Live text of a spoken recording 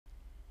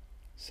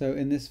So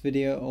in this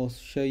video I'll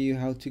show you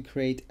how to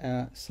create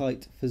a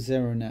site for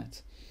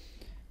ZeroNet.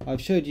 I've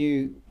showed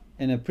you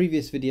in a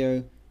previous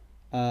video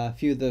a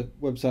few of the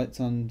websites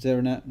on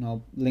ZeroNet, and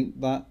I'll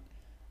link that,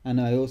 and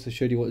I also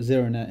showed you what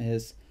ZeroNet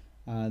is.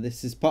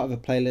 This is part of a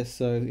playlist,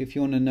 so if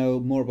you want to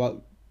know more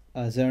about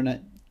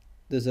ZeroNet,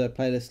 there's a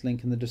playlist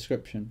link in the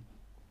description.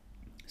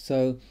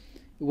 So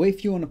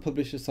if you want to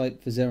publish a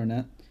site for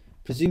ZeroNet,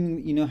 presuming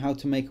that you know how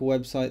to make a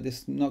website, this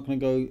is not going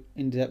to go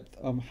in depth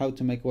on how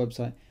to make a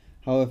website.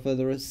 However,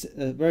 there is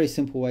a very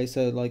simple way.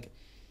 So like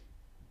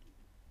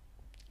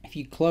if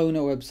you clone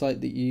a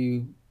website that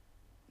you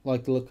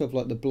like the look of,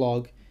 like the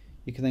blog,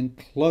 you can then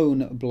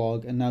clone a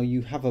blog, and now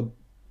you have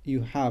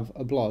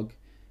a blog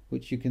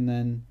which you can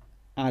then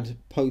add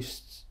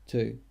posts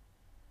to,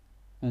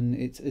 and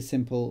it's as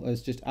simple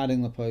as just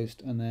adding the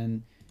post, and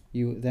then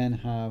you then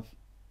have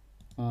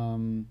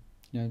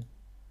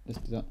let's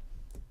do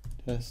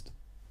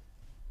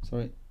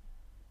that,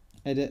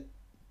 edit,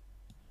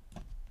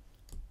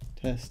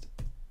 test,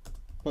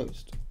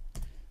 post.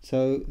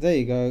 So there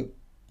you go,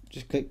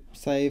 just click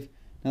save.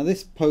 Now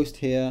this post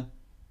here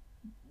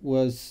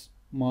was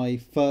my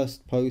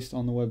first post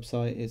on the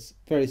website. It's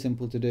very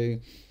simple to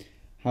do.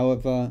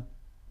 However,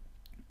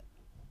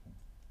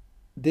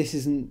 this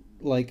isn't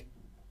like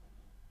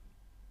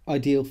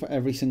ideal for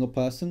every single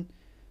person.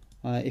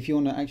 If you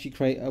want to actually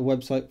create a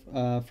website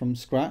from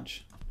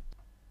scratch,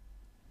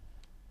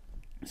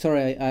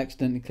 sorry, I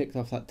accidentally clicked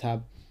off that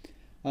tab.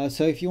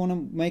 So if you want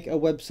to make a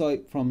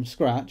website from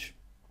scratch,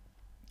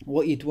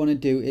 what you'd want to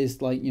do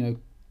is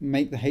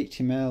make the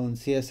HTML and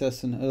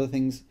CSS and other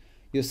things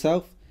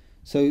yourself.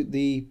 So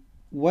the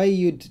way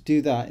you'd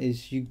do that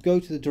is you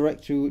go to the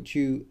directory which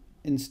you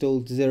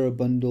installed Zero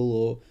Bundle,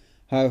 or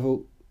however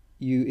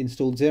you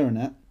installed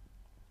ZeroNet.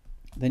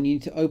 Then you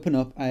need to open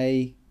up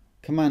a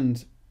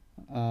command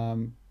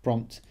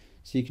prompt.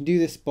 So you can do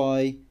this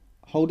by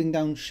holding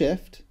down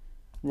Shift,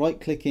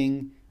 right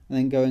clicking, and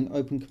then going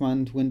open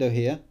command window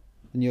here,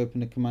 and you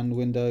open a command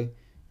window.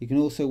 You can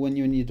also, when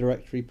you're in your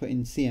directory, put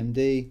in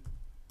CMD,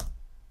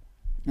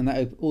 and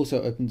that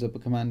also opens up a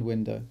command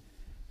window.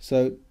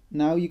 So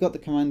now you got the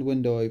command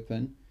window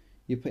open,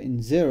 you put in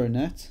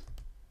ZeroNet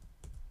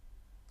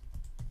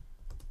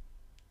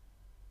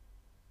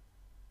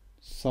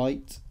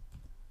site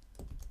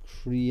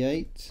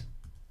create,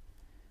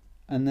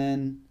 and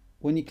then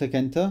when you click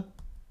enter,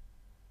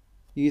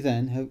 you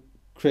then have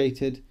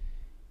created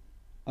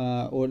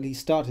or at least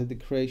started the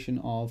creation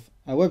of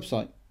a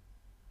website.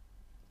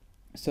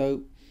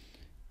 So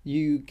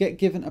you get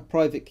given a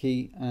private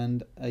key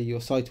and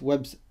your site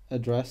web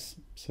address,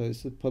 so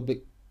it's a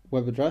public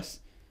web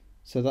address,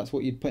 so that's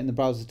what you'd put in the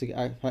browser to get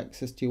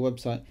access to your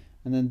website.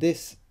 And then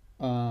this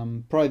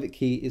private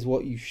key is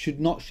what you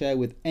should not share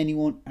with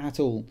anyone at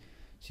all.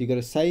 So you've got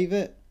to save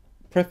it,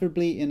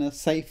 preferably in a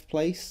safe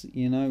place,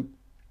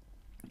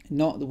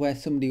 not where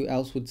somebody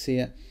else would see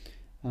it.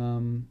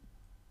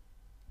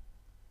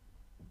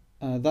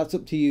 That's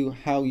up to you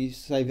how you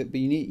save it,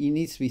 but you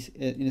need to be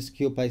in a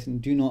secure place,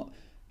 and do not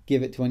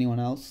give it to anyone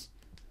else.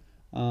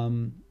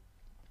 And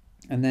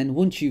then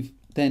once you've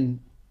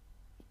then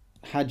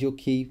had your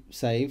key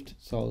saved,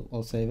 so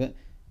I'll save it,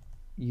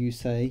 you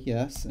say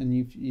yes, and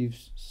you've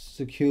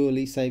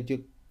securely saved your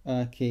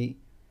key.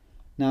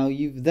 Now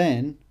you've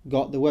then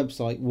got the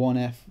website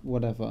 1F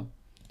whatever.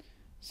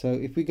 So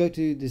if we go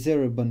to the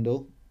Zero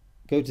Bundle,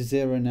 go to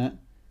ZeroNet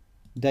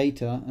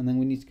data, and then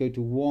we need to go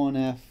to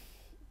 1F.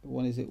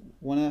 What is it?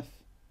 1F?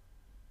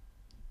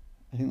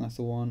 I think that's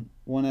the one.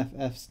 1F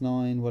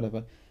F9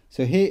 whatever.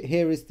 So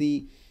here is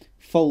the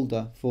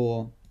folder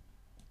for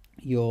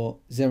your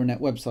ZeroNet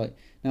website.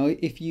 Now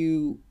if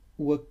you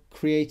were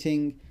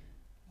creating,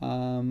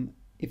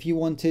 if you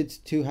wanted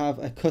to have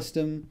a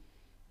custom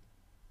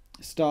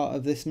start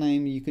of this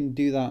name, you can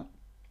do that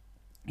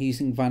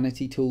using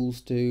vanity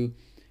tools to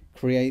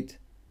create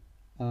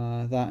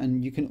that,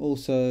 and you can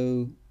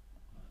also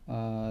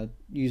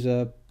use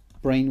a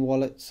brain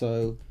wallet.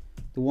 So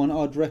the one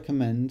I'd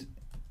recommend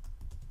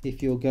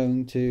if you're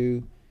going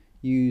to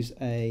use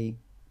a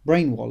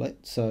brain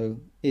wallet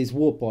is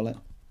Warp Wallet.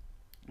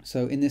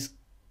 So in this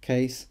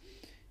case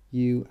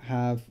you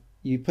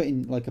put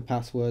in like a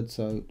password,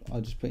 so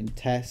I'll just put in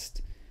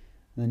test,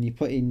 and then you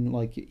put in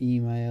like your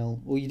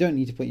email, or you don't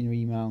need to put in your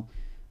email,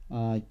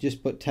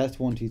 just put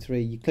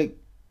test123, you click,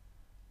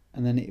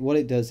 and then what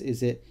it does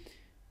is it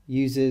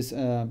uses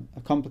a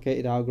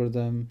complicated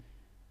algorithm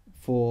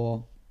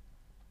for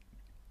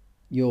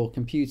your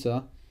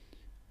computer,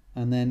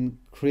 and then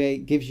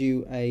gives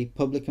you a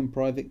public and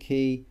private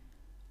key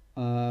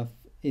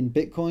in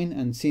Bitcoin.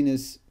 And seeing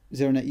as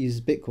ZeroNet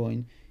uses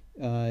Bitcoin,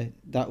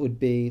 that would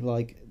be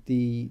like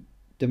the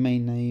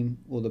domain name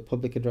or the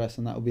public address,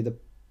 and that would be the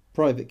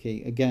private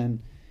key.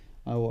 Again,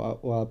 I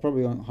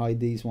probably won't hide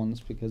these ones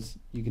because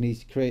you can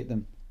easily create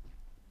them.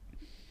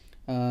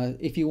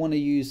 If you want to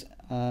use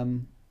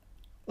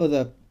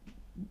other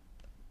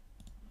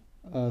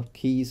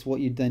keys, what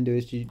you'd then do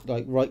is you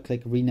right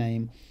click,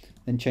 rename,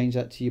 then change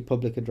that to your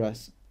public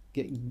address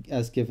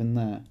as given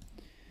there.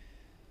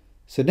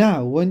 So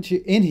now once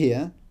you're in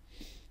here,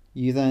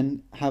 you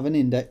then have an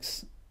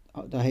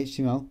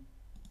index.html.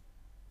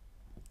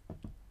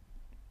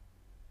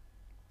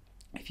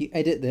 If you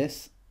edit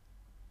this,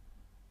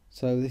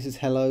 so this is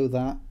hello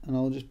that, and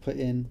I'll just put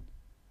in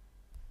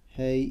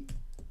hey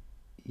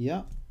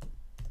yeah,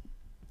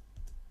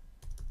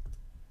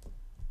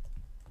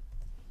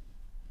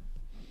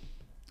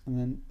 and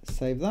then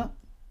save that.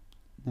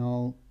 Now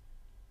I'll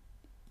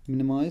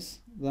minimize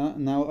that,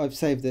 and now I've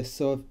saved this,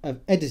 so I've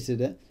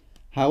edited it.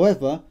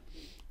 However,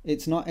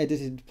 it's not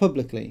edited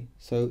publicly.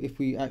 So if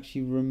we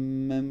actually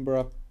remember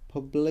our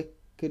public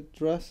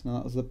address, now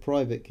that was the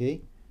private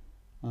key.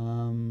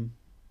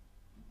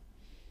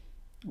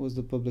 What was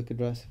the public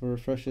address? If I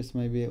refresh this,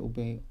 maybe it will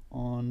be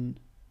on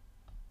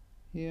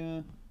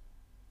here.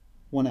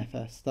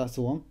 1FS, that's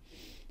the one.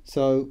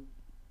 So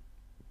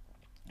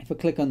if I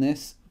click on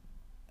this,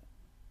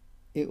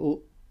 it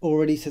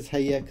already says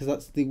hey yeah, because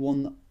that's the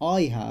one that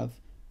I have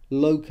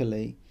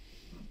locally.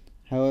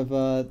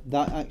 However,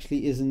 that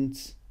actually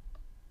isn't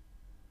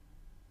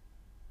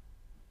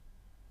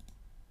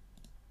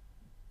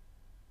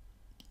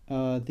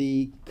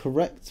the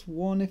correct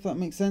one, if that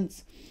makes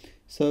sense.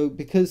 So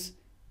because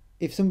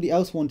if somebody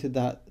else wanted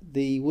that,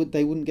 they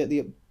wouldn't get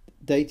the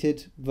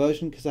updated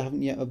version because I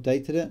haven't yet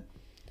updated it.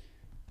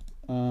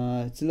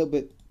 It's a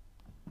little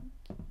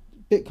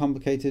bit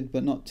complicated,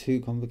 but not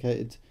too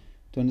complicated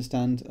to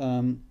understand.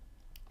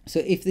 So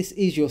if this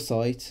is your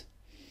site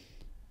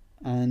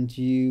and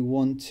you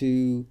want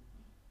to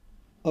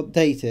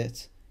update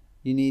it,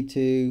 you need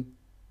to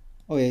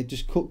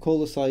just call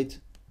the site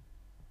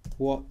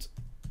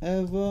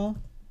whatever,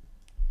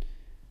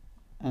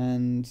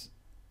 and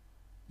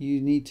you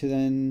need to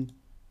then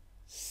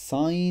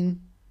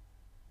sign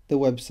the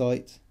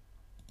website.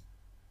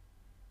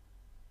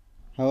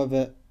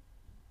 However,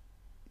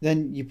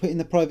 then you put in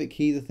the private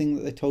key, the thing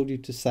that they told you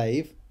to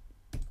save,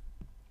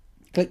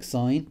 click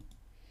sign,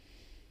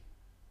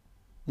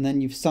 and then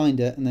you've signed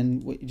it, and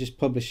then you just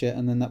publish it,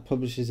 and then that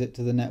publishes it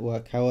to the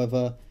network.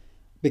 However,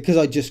 because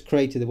I just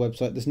created the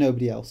website, there's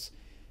nobody else.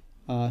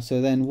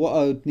 So then what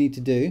I would need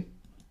to do,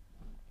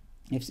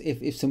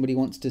 if somebody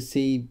wants to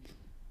see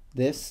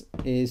this,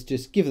 is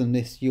just give them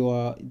this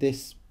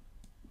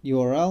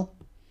URL,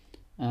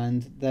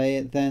 and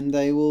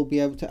they will be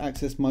able to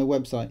access my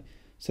website.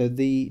 So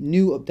the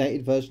new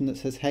updated version that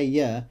says hey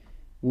yeah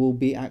will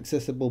be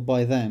accessible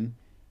by them.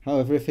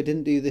 However, if I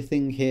didn't do the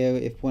thing here,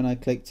 if when I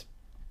clicked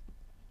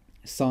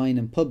sign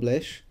and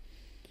publish,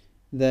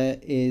 then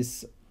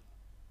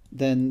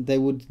they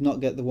would not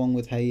get the one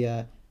with hey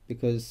yeah,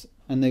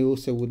 and they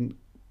also wouldn't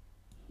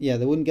get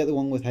the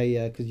one with hey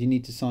yeah, because you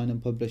need to sign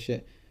and publish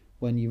it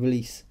when you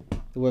release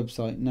the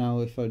website. Now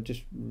if I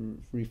just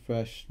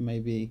refresh,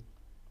 maybe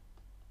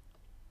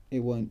it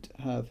won't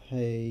have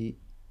hey.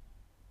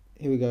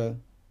 Here we go.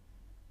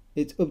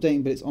 It's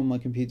updating, but it's on my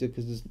computer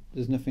because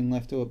there's nothing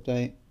left to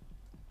update.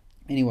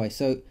 Anyway,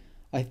 so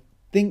I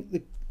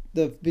think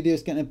the video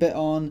is getting a bit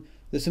on.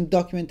 There's some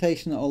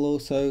documentation that I'll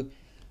also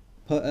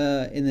put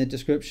in the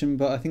description,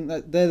 but I think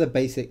that they're the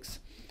basics.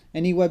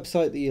 Any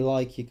website that you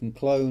like, you can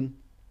clone,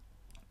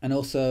 and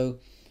also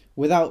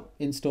without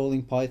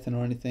installing Python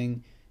or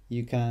anything,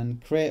 you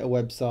can create a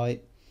website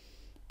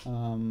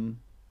and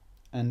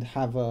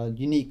have a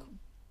unique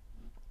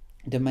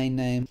domain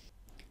name.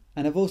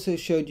 And I've also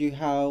showed you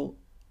how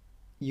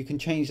you can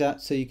change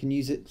that so you can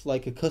use it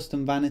like a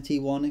custom vanity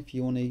one if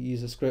you want to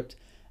use a script,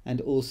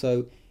 and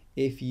also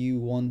if you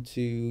want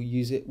to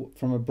use it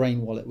from a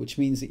brain wallet, which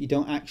means that you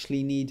don't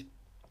actually need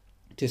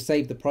to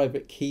save the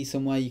private key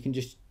somewhere. You can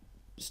just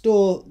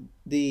store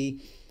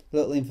the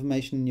little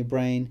information in your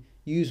brain,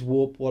 use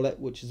Warp Wallet,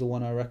 which is the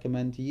one I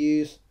recommend to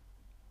use,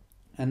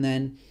 and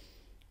then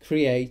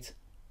create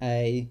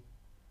a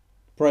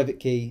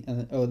private key,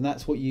 and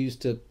that's what you use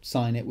to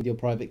sign it with your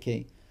private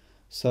key.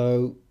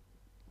 So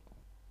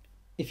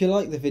if you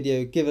like the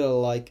video, give it a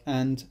like,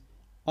 and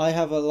I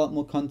have a lot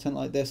more content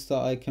like this that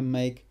I can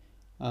make,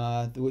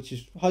 which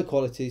is high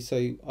quality,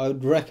 so I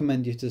would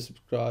recommend you to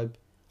subscribe.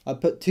 I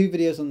put 2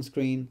 videos on the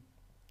screen,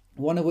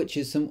 one of which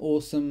is some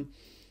awesome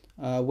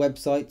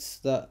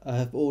websites that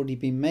have already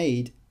been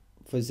made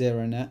for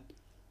ZeroNet,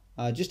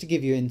 just to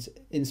give you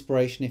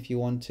inspiration if you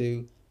want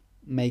to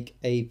make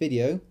a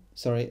video,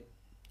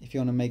 if you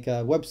want to make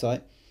a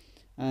website.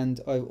 And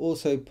I've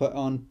also put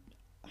on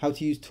how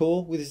to use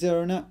Tor with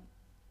ZeroNet.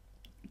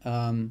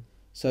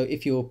 So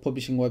if you're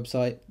publishing a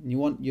website and you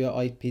want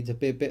your IP to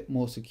be a bit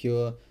more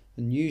secure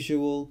than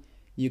usual,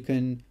 you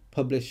can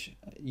publish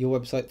your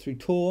website through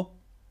Tor.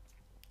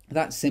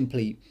 That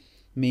simply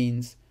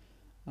means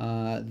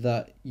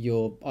that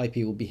your IP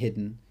will be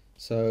hidden.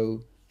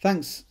 So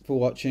thanks for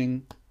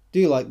watching.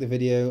 Do like the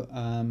video,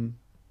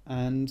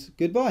 and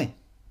goodbye.